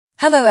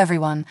Hello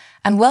everyone,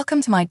 and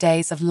welcome to my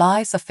Days of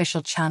Lives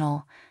official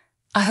channel.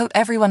 I hope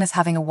everyone is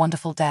having a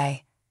wonderful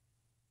day.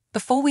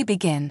 Before we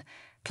begin,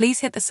 please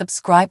hit the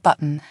subscribe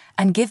button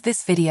and give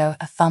this video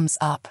a thumbs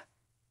up.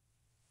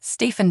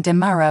 Stephen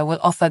Demura will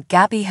offer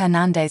Gabby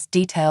Hernandez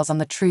details on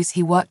the truce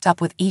he worked up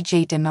with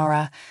E.J.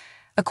 Demura,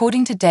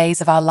 according to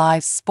Days of Our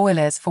Lives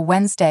spoilers for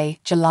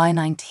Wednesday, July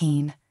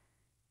 19.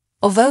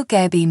 Although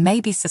Gabby may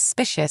be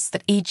suspicious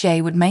that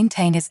E.J. would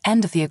maintain his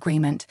end of the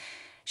agreement,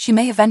 she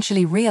may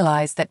eventually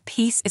realize that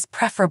peace is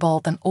preferable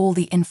than all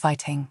the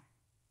infighting.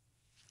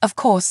 Of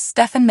course,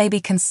 Stefan may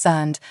be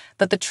concerned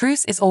that the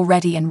truce is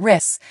already in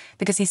risk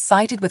because he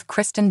sided with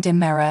Kristen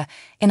Demura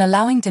in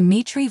allowing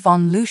Dmitry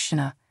von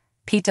Luschner,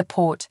 Peter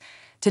Port,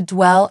 to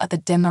dwell at the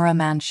Demura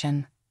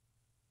mansion.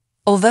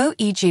 Although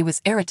E.J.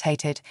 was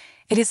irritated,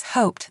 it is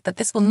hoped that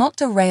this will not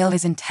derail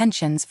his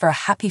intentions for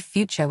a happy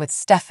future with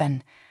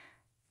Stefan.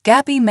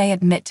 Gabby may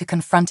admit to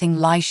confronting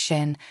Lai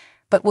Shin,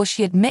 but will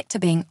she admit to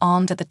being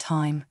armed at the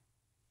time?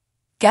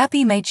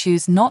 Gabby may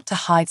choose not to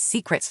hide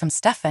secrets from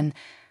Stefan,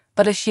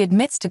 but if she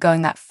admits to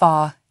going that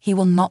far, he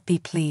will not be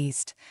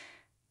pleased.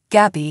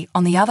 Gabby,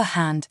 on the other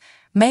hand,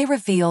 may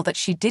reveal that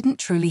she didn't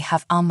truly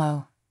have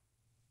ammo.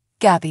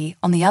 Gabby,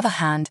 on the other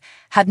hand,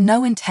 had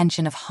no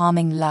intention of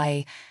harming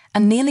Lai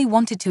and nearly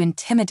wanted to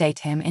intimidate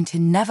him into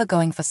never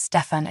going for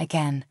Stefan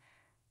again.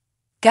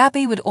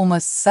 Gabby would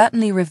almost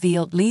certainly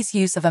reveal Lei's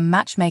use of a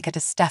matchmaker to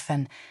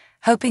Stefan,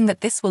 hoping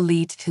that this will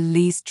lead to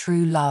Lei's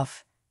true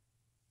love.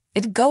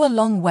 It'd go a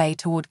long way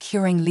toward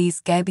curing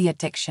Lei's Gabby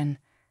addiction.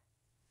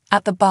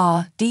 At the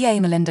bar, DA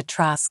Melinda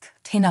Trask,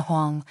 Tina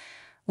Huang,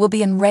 will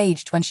be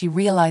enraged when she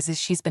realizes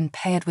she's been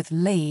paired with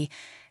Lei,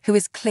 who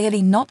is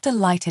clearly not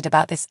delighted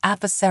about this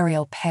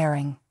adversarial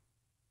pairing.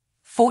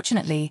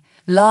 Fortunately,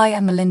 Lai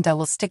and Melinda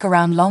will stick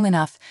around long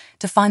enough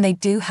to find they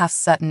do have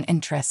certain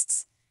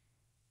interests.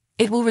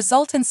 It will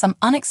result in some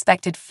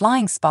unexpected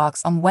flying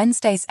sparks on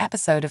Wednesday's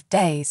episode of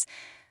Days,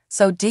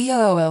 so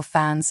DOOL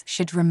fans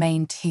should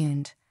remain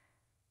tuned.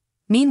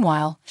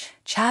 Meanwhile,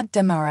 Chad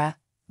Demura,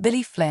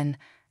 Billy Flynn,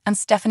 and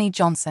Stephanie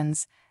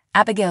Johnson's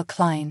Abigail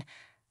Klein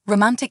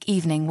romantic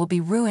evening will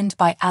be ruined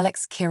by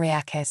Alex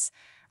Kyriakis,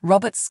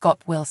 Robert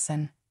Scott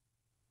Wilson.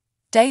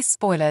 Day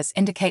spoilers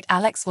indicate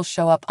Alex will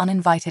show up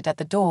uninvited at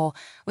the door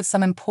with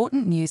some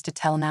important news to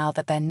tell now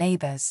that they're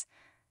neighbors.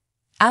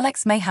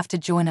 Alex may have to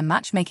join a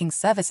matchmaking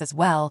service as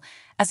well,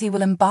 as he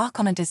will embark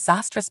on a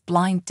disastrous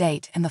blind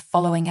date in the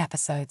following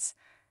episodes.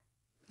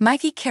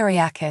 Maggie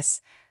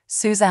Kyriakis,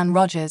 Suzanne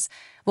Rogers,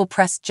 will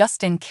press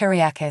Justin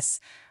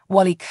Kyriakis,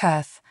 Wally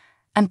Kurth,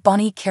 and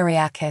Bonnie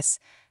Kyriakis,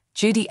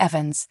 Judy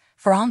Evans,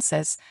 for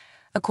answers,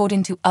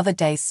 according to other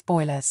Days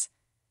spoilers.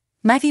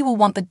 Maggie will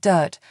want the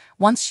dirt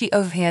once she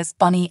overhears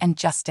Bonnie and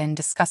Justin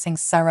discussing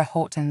Sarah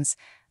Horton's,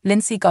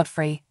 Lindsay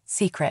Godfrey,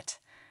 secret.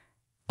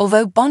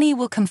 Although Bonnie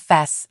will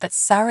confess that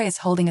Sarah is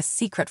holding a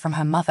secret from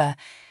her mother,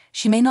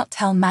 she may not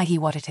tell Maggie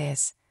what it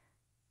is.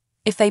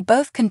 If they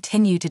both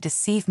continue to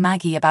deceive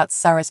Maggie about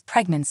Sarah's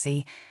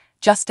pregnancy,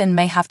 Justin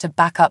may have to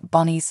back up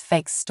Bonnie's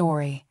fake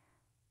story.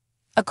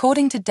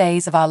 According to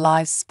Days of Our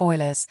Lives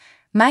spoilers,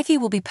 Maggie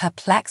will be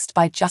perplexed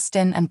by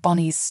Justin and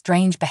Bonnie's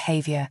strange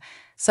behavior,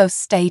 so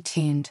stay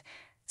tuned.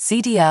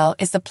 CDL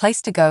is the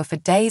place to go for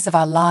Days of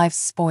Our Lives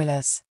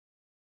spoilers.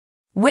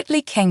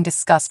 Whitley King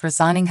discussed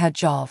resigning her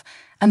job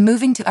and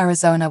moving to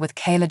Arizona with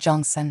Kayla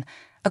Johnson,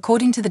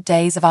 according to the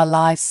Days of Our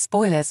Lives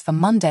spoilers for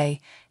Monday,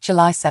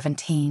 July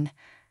 17.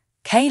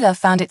 Kayla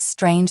found it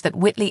strange that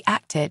Whitley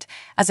acted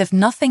as if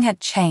nothing had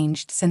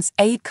changed since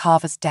Abe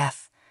Carver's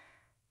death.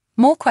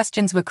 More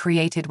questions were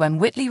created when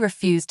Whitley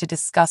refused to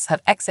discuss her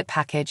exit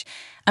package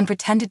and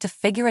pretended to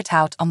figure it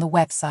out on the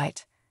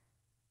website.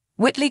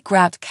 Whitley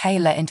grabbed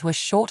Kayla into a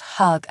short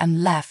hug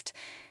and left,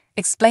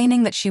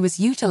 explaining that she was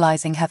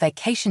utilizing her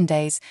vacation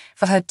days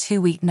for her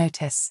 2-week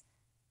notice.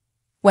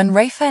 When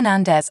Rafe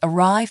Hernandez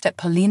arrived at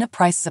Paulina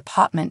Price's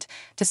apartment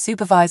to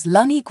supervise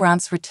Lonnie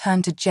Grant's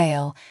return to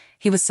jail,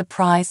 he was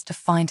surprised to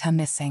find her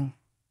missing.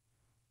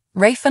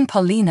 Rafe and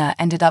Paulina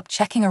ended up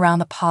checking around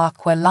the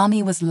park where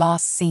Lonnie was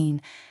last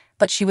seen,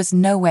 but she was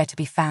nowhere to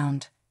be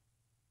found.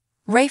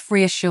 Rafe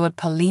reassured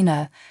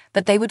Paulina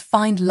that they would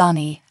find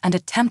Lonnie and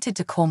attempted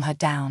to calm her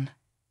down.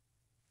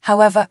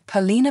 However,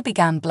 Paulina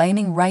began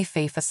blaming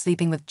Rafe for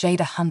sleeping with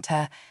Jada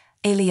Hunter,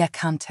 Elia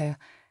Canto,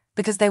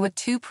 because they were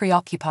too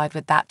preoccupied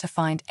with that to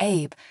find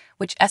Abe,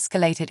 which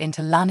escalated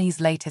into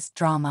Lonnie's latest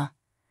drama.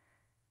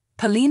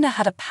 Paulina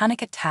had a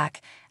panic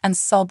attack and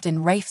sobbed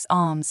in Rafe's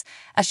arms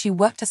as she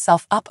worked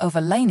herself up over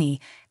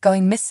Laney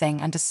going missing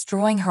and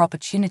destroying her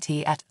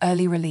opportunity at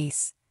early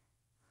release.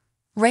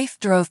 Rafe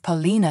drove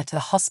Paulina to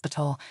the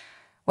hospital,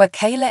 where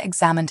Kayla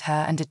examined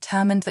her and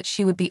determined that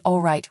she would be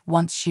all right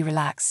once she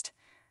relaxed.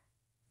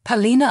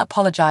 Paulina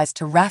apologized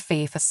to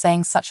Rafe for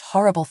saying such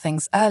horrible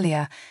things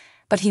earlier,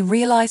 but he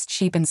realized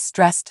she'd been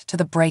stressed to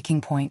the breaking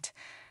point.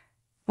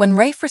 When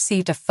Rafe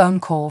received a phone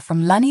call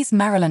from Lanny's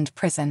Maryland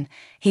prison,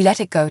 he let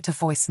it go to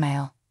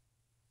voicemail.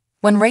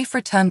 When Rafe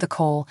returned the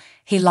call,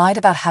 he lied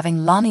about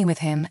having Lonnie with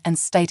him and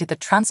stated the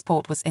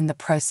transport was in the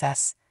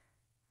process.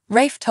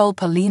 Rafe told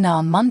Paulina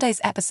on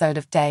Monday's episode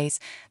of Days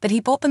that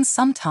he bought them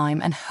some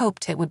time and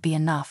hoped it would be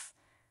enough.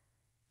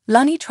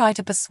 Lunny tried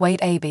to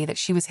persuade Abby that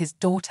she was his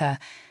daughter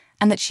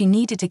and that she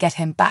needed to get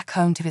him back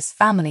home to his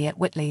family at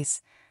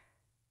Whitley's.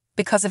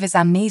 Because of his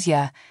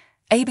amnesia,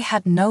 Abby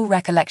had no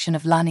recollection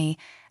of Lunny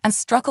and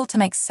struggled to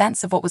make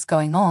sense of what was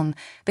going on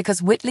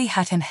because Whitley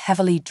had him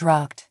heavily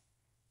drugged.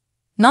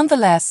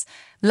 Nonetheless,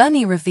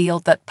 Lunny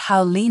revealed that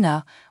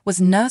Paulina was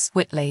Nurse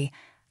Whitley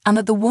and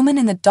that the woman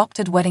in the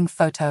doctored wedding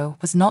photo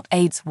was not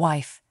Abe's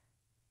wife.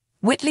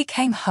 Whitley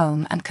came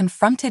home and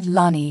confronted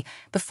Lunny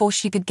before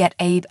she could get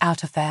Abe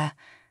out of there.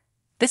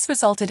 This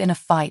resulted in a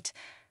fight,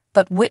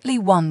 but Whitley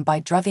won by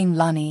drugging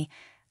Lunny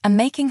and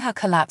making her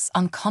collapse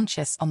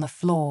unconscious on the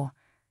floor.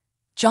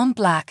 John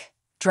Black,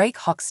 Drake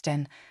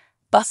Hoxton,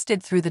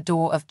 busted through the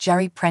door of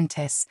Jerry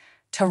Prentice,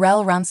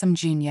 Terrell Ransom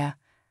Jr.,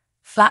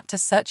 flat to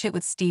search it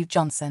with Steve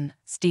Johnson,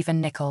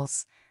 Stephen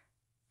Nichols.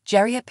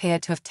 Jerry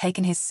appeared to have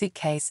taken his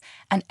suitcase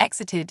and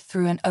exited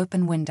through an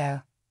open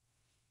window.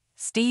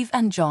 Steve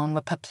and John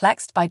were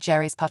perplexed by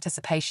Jerry's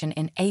participation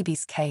in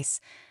Abby's case,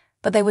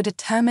 but they were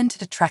determined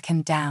to track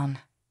him down.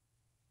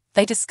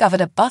 They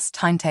discovered a bus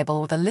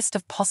timetable with a list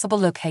of possible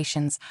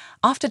locations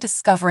after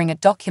discovering a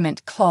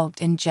document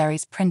clogged in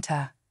Jerry's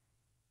printer.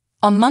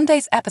 On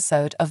Monday's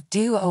episode of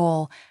Do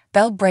All,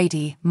 Belle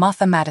Brady,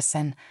 Martha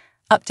Madison,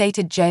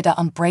 updated Jada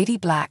on Brady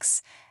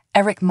Black's,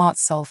 Eric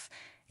Martsolf,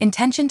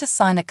 intention to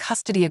sign a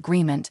custody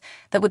agreement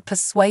that would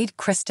persuade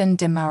Kristen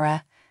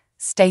DeMara,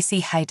 Stacey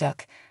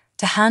Haydock,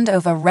 to hand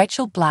over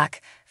Rachel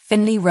Black,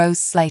 Finley Rose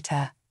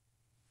Slater.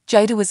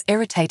 Jada was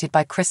irritated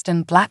by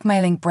Kristen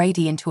blackmailing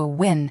Brady into a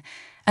win,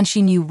 and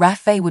she knew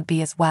Rafe would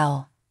be as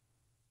well.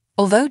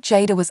 Although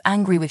Jada was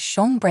angry with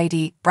Sean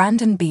Brady,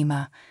 Brandon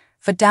Beamer,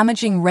 for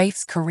damaging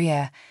Rafe's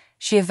career,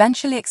 she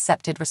eventually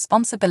accepted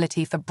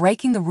responsibility for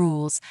breaking the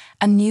rules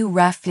and knew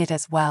Rafe did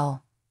as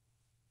well.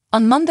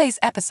 On Monday's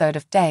episode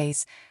of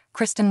Days,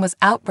 Kristen was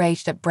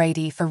outraged at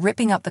Brady for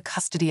ripping up the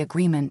custody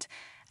agreement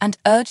and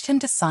urged him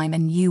to sign a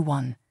new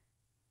one.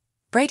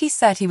 Brady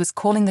said he was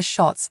calling the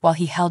shots while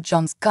he held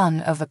John's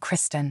gun over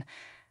Kristen.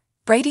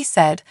 Brady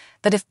said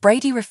that if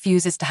Brady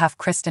refuses to have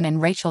Kristen in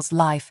Rachel's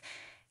life,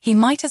 he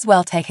might as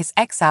well take his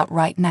ex out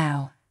right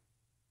now.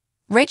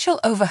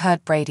 Rachel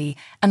overheard Brady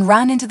and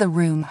ran into the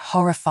room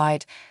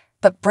horrified,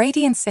 but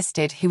Brady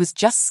insisted he was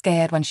just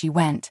scared when she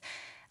went,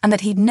 and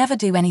that he'd never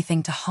do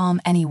anything to harm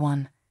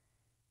anyone.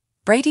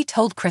 Brady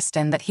told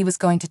Kristen that he was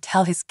going to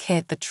tell his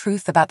kid the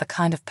truth about the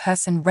kind of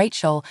person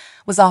Rachel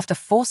was after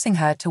forcing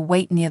her to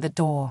wait near the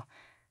door.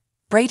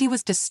 Brady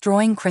was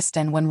destroying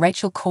Kristen when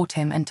Rachel caught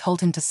him and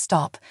told him to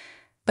stop,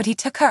 but he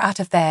took her out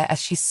of there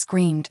as she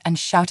screamed and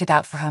shouted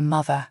out for her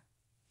mother.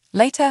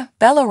 Later,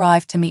 Belle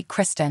arrived to meet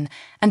Kristen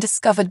and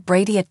discovered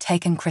Brady had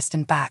taken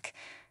Kristen back.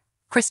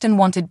 Kristen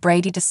wanted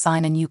Brady to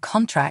sign a new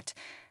contract,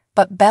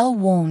 but Belle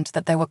warned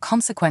that there were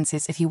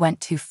consequences if he went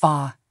too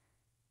far.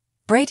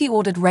 Brady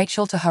ordered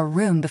Rachel to her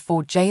room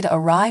before Jada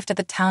arrived at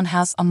the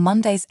townhouse on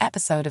Monday's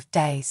episode of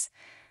Days.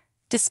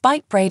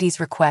 Despite Brady's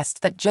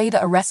request that Jada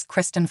arrest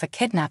Kristen for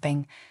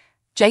kidnapping,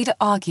 Jada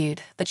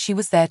argued that she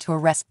was there to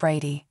arrest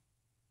Brady.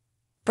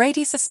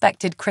 Brady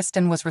suspected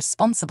Kristen was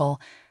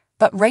responsible,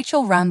 but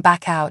Rachel ran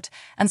back out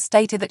and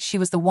stated that she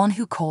was the one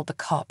who called the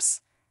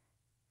cops.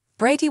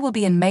 Brady will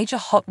be in major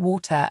hot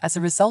water as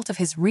a result of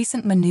his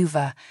recent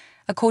maneuver,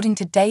 according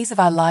to Days of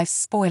Our Lives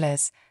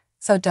spoilers,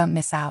 so don't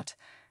miss out.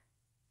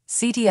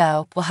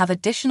 CDL will have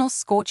additional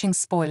scorching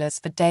spoilers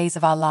for Days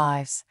of Our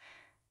Lives.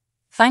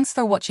 Thanks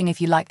for watching.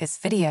 If you like this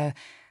video,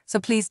 so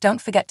please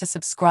don't forget to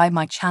subscribe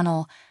my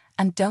channel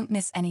and don't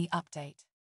miss any update.